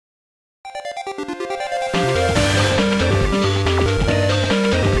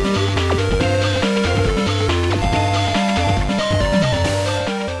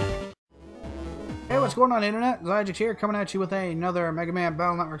Hey, what's going on, Internet? Xiagax here, coming at you with another Megaman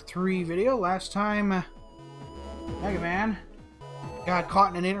Battle Network 3 video. Last time, Megaman got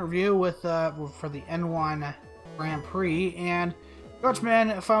caught in an interview with for the N1 Grand Prix, and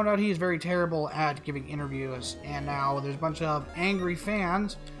Gutsman found out he's very terrible at giving interviews, and now there's a bunch of angry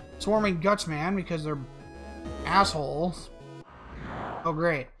fans swarming Gutsman because they're assholes. Oh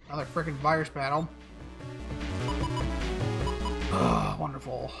great, another freaking virus battle. Oh,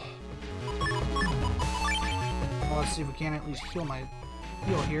 wonderful. Well, let's see if we can at least heal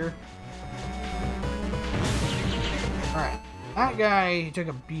here. Alright, that guy took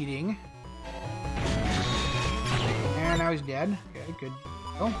a beating. And now he's dead. Okay, good.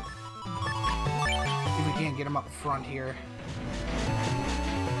 Oh. See if we can't get him up front here.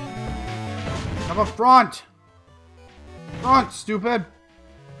 Up front! Front, stupid!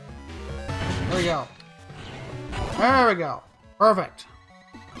 There we go. There we go. Perfect.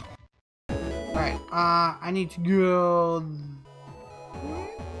 Alright, I need to go...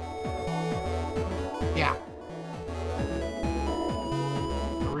 Yeah.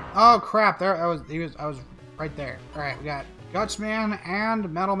 Oh crap, there I was right there. Alright, we got Gutsman and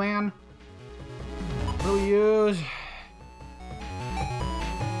Metalman. What do we use?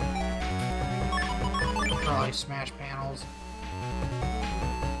 Probably smash panels.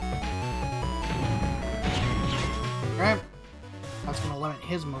 Alright. That's gonna limit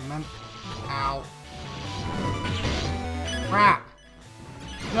his movement. Ow. Crap.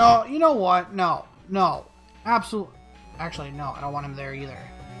 No, you know what? No. No. Absolutely. Actually, no. I don't want him there either.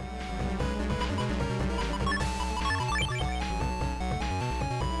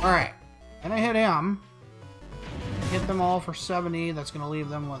 Alright. Can I hit him? Hit them all for 70. That's going to leave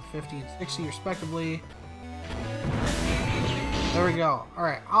them with 50 and 60 respectively. There we go.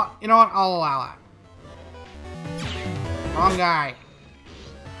 Alright. You know what? I'll allow that. Wrong guy.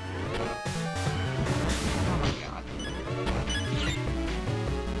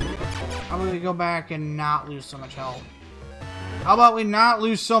 How about we go back and not lose so much health? How about we not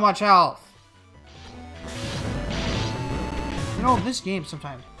lose so much health? You know, this game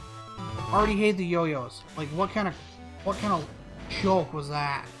sometimes I already hate the yo-yos. Like, what kind of joke was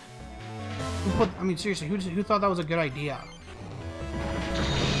that? I mean, seriously, who thought that was a good idea?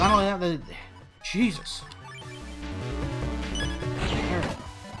 Not only that, Jesus. There.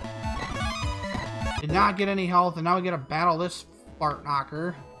 Did not get any health, and now we gotta battle this fart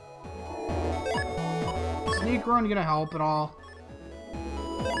knocker. Sneak run gonna help at all.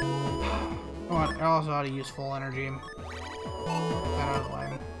 Come on, I also ought to use full energy. Get that out of the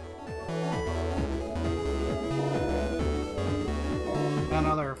way. Got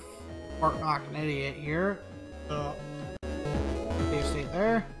another fart knocking idiot here. Save state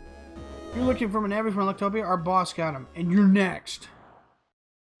there. You're looking for an Abby from Electopia. Our boss got him, and you're next.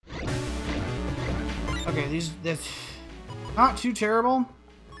 Okay, that's not too terrible.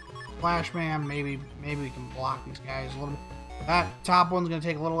 Flashman, maybe we can block these guys a little bit. That top one's gonna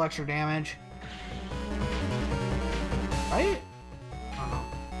take a little extra damage. Right? I don't know.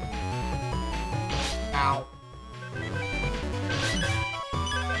 Ow.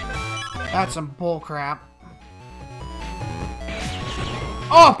 That's some bull crap.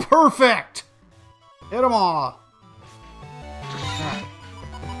 Oh, perfect! Hit them all. Right.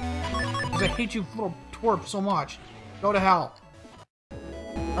 I hate you little twerp so much. Go to hell.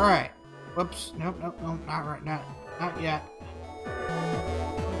 Alright. Whoops. Nope, nope, nope. Not right. Not yet.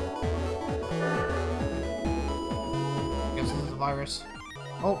 Guess this is a virus.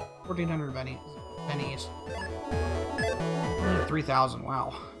 Oh, 1,400 pennies. 3,000.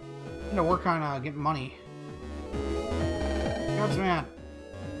 Wow. Need to work on getting money. Gutsman.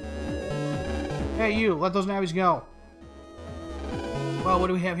 Hey, you. Let those nabbies go. Well, what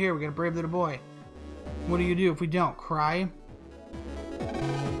do we have here? We got a brave little boy. What do you do if we don't? Cry?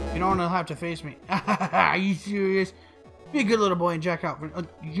 You don't want to have to face me. Are you serious? Be a good little boy and jack out.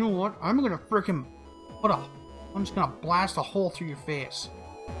 You know what? I'm gonna frickin' I'm just gonna blast a hole through your face.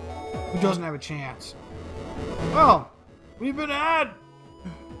 Who doesn't have a chance? Oh, we've been had.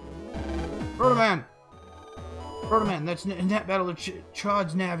 Protoman, that's in that battle of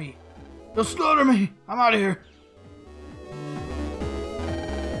Chaud's Navi. They'll slaughter me. I'm out of here.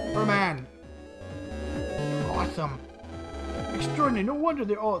 Protoman. Awesome. Extraordinary. No wonder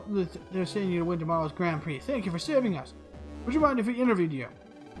they're sending you to win tomorrow's Grand Prix. Thank you for saving us. Would you mind if we interviewed you?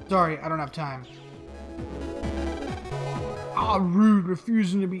 Sorry, I don't have time. Ah, rude,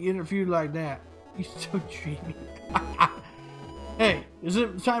 refusing to be interviewed like that. You so dreamy. Hey, is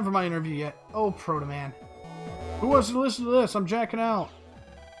it time for my interview yet? Oh, Proto Man. Who wants to listen to this? I'm jacking out.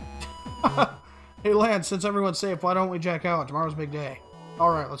 Hey, Lance, since everyone's safe, why don't we jack out? Tomorrow's a big day.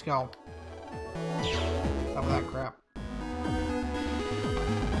 Alright, let's go. Stop that crap.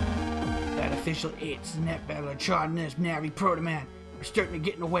 That official 8's net battler Chaud and his Navi Proto Man are starting to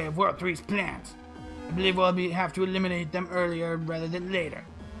get in the way of World 3's plans. I believe we'll have to eliminate them earlier rather than later.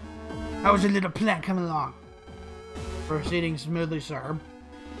 How's your little plan coming along? Proceeding smoothly, sir.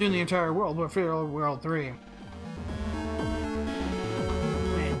 Soon the entire world will feel World 3.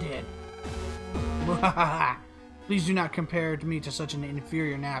 Man dead. Please do not compare me to such an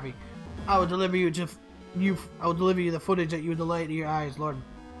inferior Navi. I will deliver you the footage that you delight in your eyes, Lord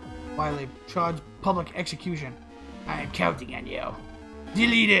Wiley. Chaud's public execution. I am counting on you.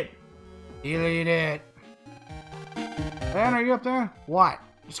 Delete it! Delete it! Ben, are you up there? What?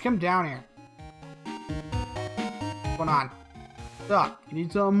 Just come down here. What's going on? What's up? You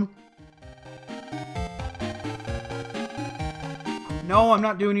need something? No, I'm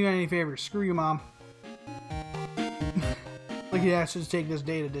not doing you any favors. Screw you, Mom. Look at that. Just take this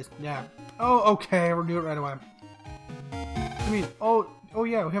data. Yeah. Oh, okay. We'll do it right away. I mean, oh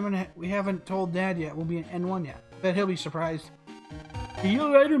yeah. We haven't told Dad yet. We'll be in N1 yet. Bet he'll be surprised. See you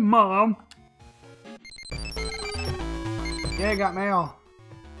later, Mom. Yeah, I got mail.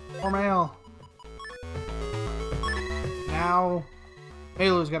 More mail. Now,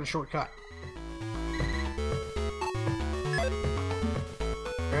 Halo's got a shortcut.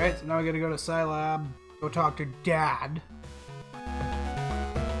 Alright, so now we gotta go to Scilab, go talk to Dad.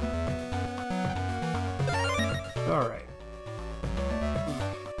 Alright.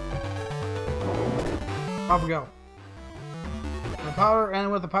 Off we go.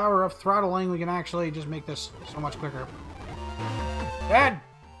 With the power of throttling, we can actually just make this so much quicker. Dad!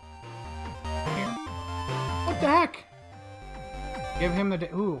 Here. What the heck? Give him the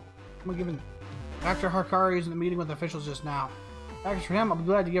ooh. I'm gonna give him Dr. Harkari is in the meeting with officials just now. Package for him, I'll be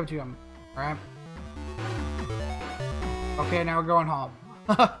glad to give it to him. Alright. Okay, now we're going home.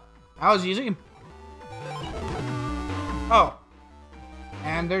 That was easy. Oh.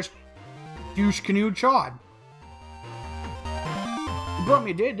 And there's Douche Canoe Chaud. You brought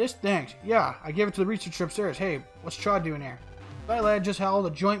me this? Thanks. Yeah, I gave it to the researcher upstairs. Hey, what's Chaud doing here? My lad just held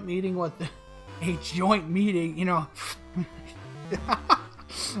a joint meeting with a joint meeting, you know.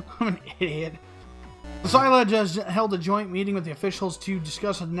 I'm an idiot. The Scilab just held a joint meeting with the officials to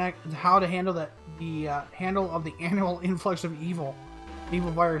discuss how to handle the handle of the annual influx of evil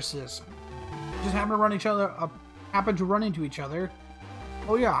viruses. Just happened to run into each other.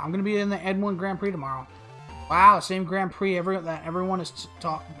 Oh yeah, I'm gonna be in the N1 Grand Prix tomorrow. Wow, same Grand Prix that everyone is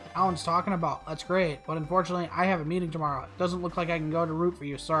Alan's talking about. That's great, but unfortunately, I have a meeting tomorrow. It doesn't look like I can go to root for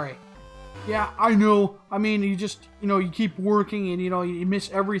you. Sorry. Yeah, I know. I mean, you just, you keep working and, you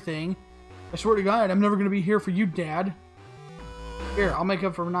miss everything. I swear to God, I'm never going to be here for you, Dad. Here, I'll make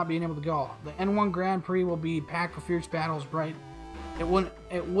up for not being able to go. The N1 Grand Prix will be packed for fierce battles, right? It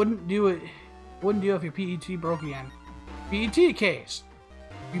wouldn't do if your PET broke again. PET case.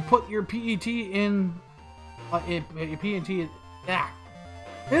 You put your PET in, if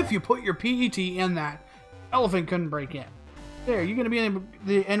you put your PET in that, elephant couldn't break in. There, you gonna be in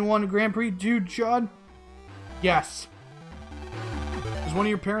the N1 Grand Prix, dude, Chaud? Yes. Is one of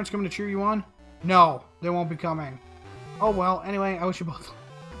your parents coming to cheer you on? No, they won't be coming. Oh well, anyway, I wish you both.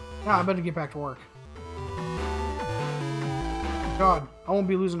 Now I better get back to work. God, I won't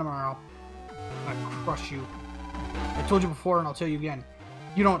be losing tomorrow. I'm gonna crush you. I told you before and I'll tell you again.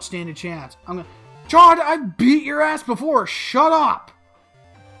 You don't stand a chance. I'm gonna... Chaud, I beat your ass before! Shut up!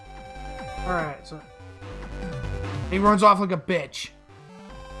 Alright, so... He runs off like a bitch.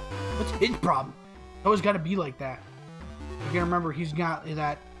 What's his problem? It's always gotta be like that. You gotta remember, he's got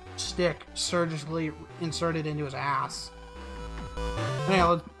that stick surgically inserted into his ass.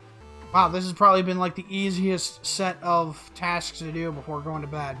 Anyway, wow, this has probably been like the easiest set of tasks to do before going to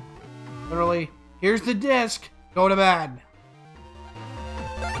bed. Literally, here's the disc, go to bed.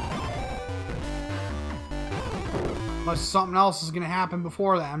 Unless something else is gonna happen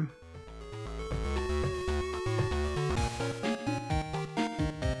before then.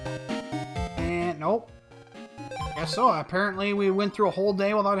 And nope. Guess so. Apparently we went through a whole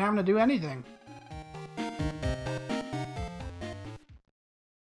day without having to do anything.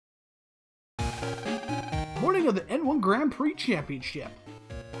 Morning of the N1 Grand Prix Championship.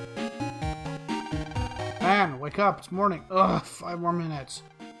 Man, wake up. It's morning. Ugh, 5 more minutes.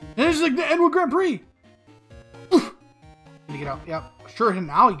 And this is like the N1 Grand Prix. Oof. Did he get up? Yep. Sure,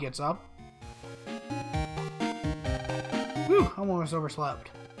 now he gets up. Whew, I almost overslept.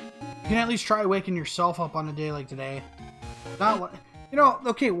 You can at least try waking yourself up on a day like today. Not what... You know,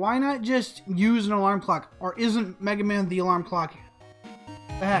 okay, why not just use an alarm clock? Or isn't Mega Man the alarm clock?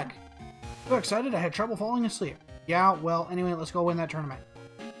 The heck? So excited I had trouble falling asleep. Yeah, well, anyway, let's go win that tournament.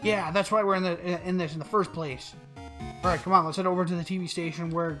 Yeah, that's why we're in this in the first place. Alright, come on, let's head over to the TV station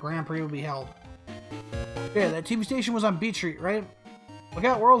where Grand Prix will be held. Yeah, that TV station was on Beach Street, right? Look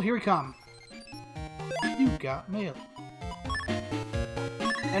out, world, here we come. You got mail.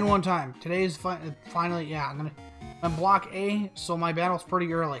 And one time. Today is finally, yeah, I'm block A, so my battle's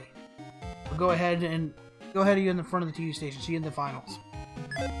pretty early. I'll go ahead of you in the front of the TV station. See you in the finals.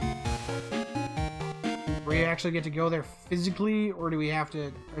 Do we actually get to go there physically, or do we have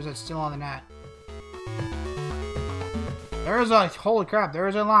to, or is it still on the net? There's a, holy crap, there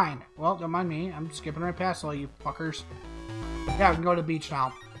is a line. Well, don't mind me. I'm skipping right past all you fuckers. Yeah, we can go to the beach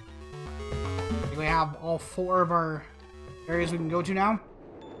now. I think we have all 4 of our areas we can go to now.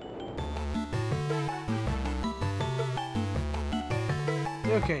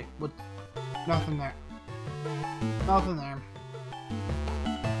 Okay, with nothing there. Nothing there.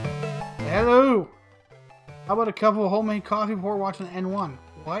 Hello! How about a cup of homemade coffee before watching the N1?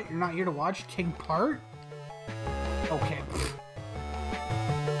 What? You're not here to watch? Taking part? Okay.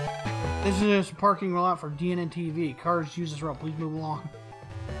 This is a parking lot for DNN TV. Cars use this road. Please move along.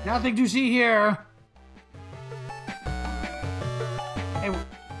 Nothing to see here! Hey, I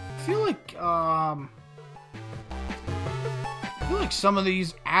feel like some of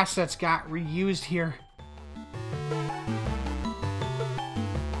these assets got reused here.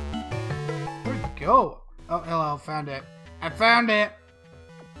 Where'd it go? Oh, hello, found it. I found it.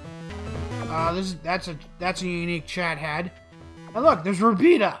 That's a unique chat head. And look, there's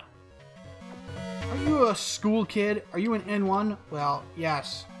Robita. Are you a school kid? Are you an N1? Well,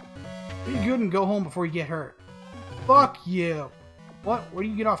 yes. Be good and go home before you get hurt. Fuck you. What? Where do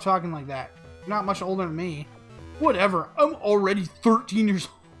you get off talking like that? You're not much older than me. Whatever. I'm already 13 years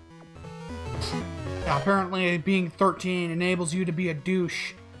old. Yeah, apparently being 13 enables you to be a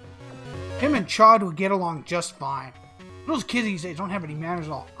douche. Him and Chaud would get along just fine. Those kids these days don't have any manners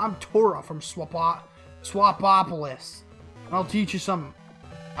at all. I'm Tora from Swapopolis. And I'll teach you some...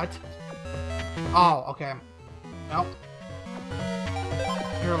 What? Oh, okay. Well.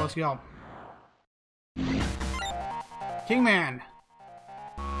 Here, let's go. Kingman.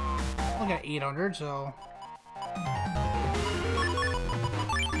 I got 800, so...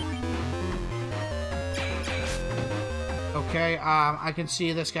 Okay, I can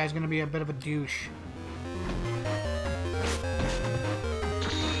see this guy's gonna be a bit of a douche.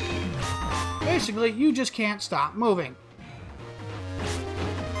 Basically, you just can't stop moving.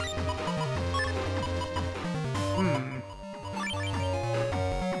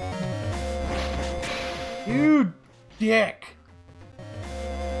 You dick!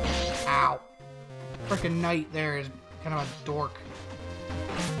 Ow. Frickin' Knight there is kind of a dork.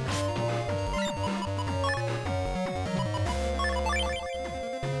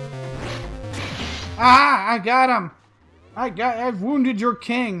 Ah! I got him! I've wounded your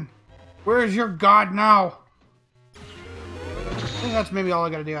king. Where's your god now? I think that's maybe all I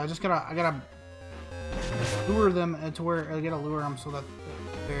gotta do. I gotta lure them to where I gotta lure them so that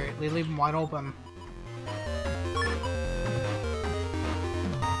they leave them wide open.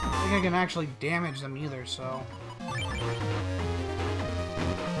 I think I can actually damage them either, so.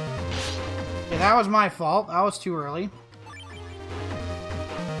 Yeah, that was my fault. That was too early.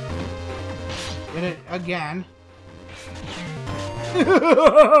 Did it again.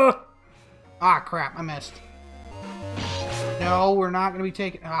 Ah, crap. I missed. No, we're not going to be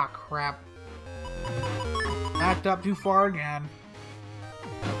taking... Ah, crap. Backed up too far again.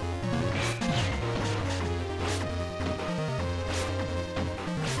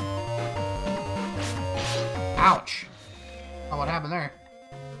 Ouch. Oh, what happened there?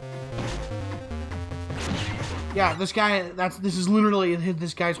 Yeah, this guy, this is literally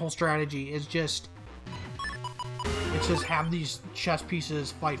this guy's whole strategy is just... It's just have these chess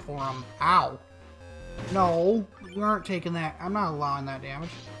pieces fight for him. Ow. No, you aren't taking that. I'm not allowing that damage.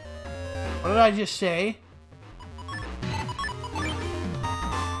 What did I just say?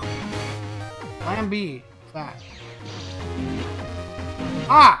 Plan B. What's that?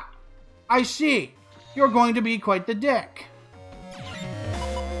 Ah! I see. You're going to be quite the dick.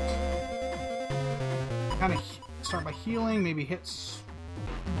 Kind of start by healing, maybe hits.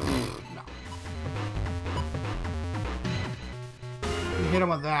 No. You hit him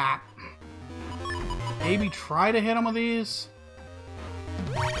with that. Maybe try to hit him with these.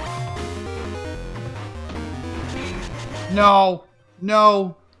 No.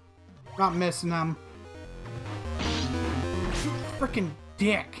 No. Not missing them. You freaking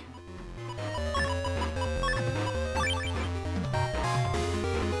dick.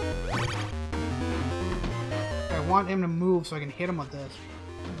 want him to move so I can hit him with this.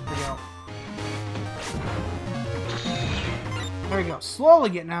 There we go. There we go. Slowly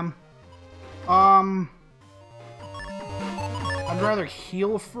getting him. I'd rather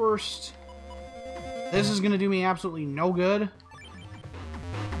heal first. This is going to do me absolutely no good.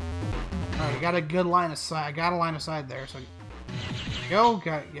 Alright, I got a good line of sight. I got a line of sight there. So, go.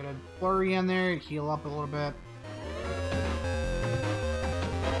 Get a flurry in there. Heal up a little bit.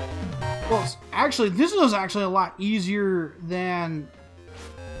 Well, actually, this was actually a lot easier than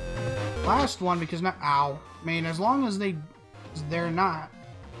last one because now, ow. I mean, as long as they're not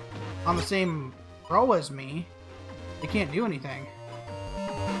on the same row as me, they can't do anything.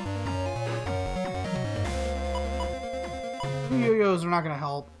 Yo-yos are not going to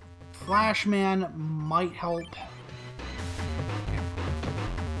help. Flashman might help.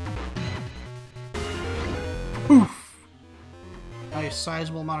 Poof! Nice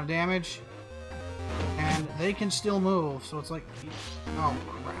sizable amount of damage. And they can still move, so it's like... Oh,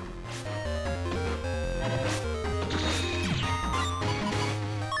 crap.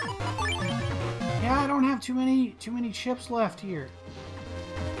 Yeah, I don't have too many chips left here.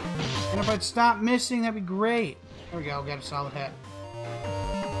 And if I'd stop missing, that'd be great. There we go, got a solid hit.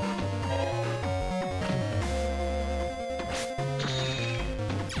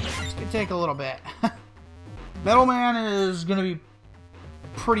 This could take a little bit. Metal Man is gonna be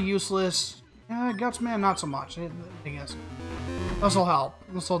pretty useless. Guts Man, not so much. I guess this will help.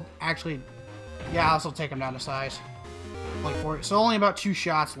 This will actually, yeah, this will take him down to size. Like 40. So only about 2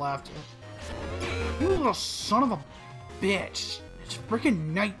 shots left. You little son of a bitch! It's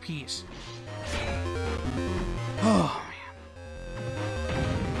freaking Night Piece. Oh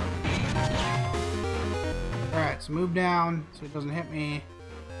man. Alright, so move down so it doesn't hit me.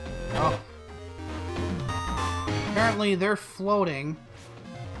 Oh. Apparently they're floating.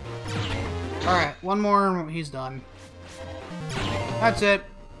 Alright, one more, he's done. That's it.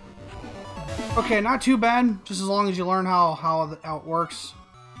 Okay, not too bad, just as long as you learn how it works.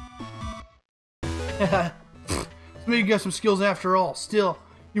 Maybe you got some skills after all. Still,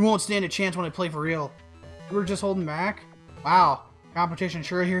 you won't stand a chance when I play for real. We're just holding back? Wow, competition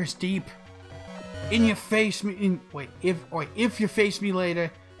sure here is deep. In your face me if you face me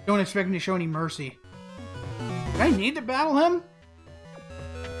later, don't expect me to show any mercy. Do I need to battle him?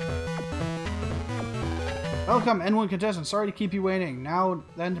 Welcome, N1 contestant. Sorry to keep you waiting. Now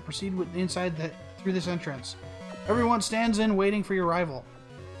then to proceed with through this entrance. Everyone stands in waiting for your arrival.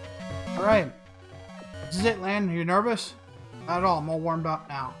 Alright. This is it, Lan. Are you nervous? Not at all. I'm all warmed up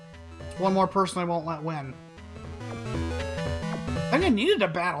now. There's one more person I won't let win. I think I needed to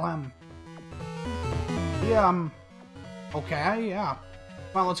battle him. Yeah, okay, yeah.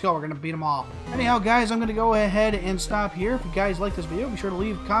 Come on, let's go. We're going to beat them all. Anyhow, guys, I'm going to go ahead and stop here. If you guys like this video, be sure to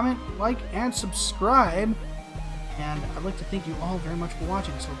leave a comment, like, and subscribe. And I'd like to thank you all very much for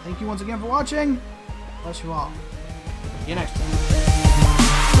watching. So thank you once again for watching. Bless you all. See you next time.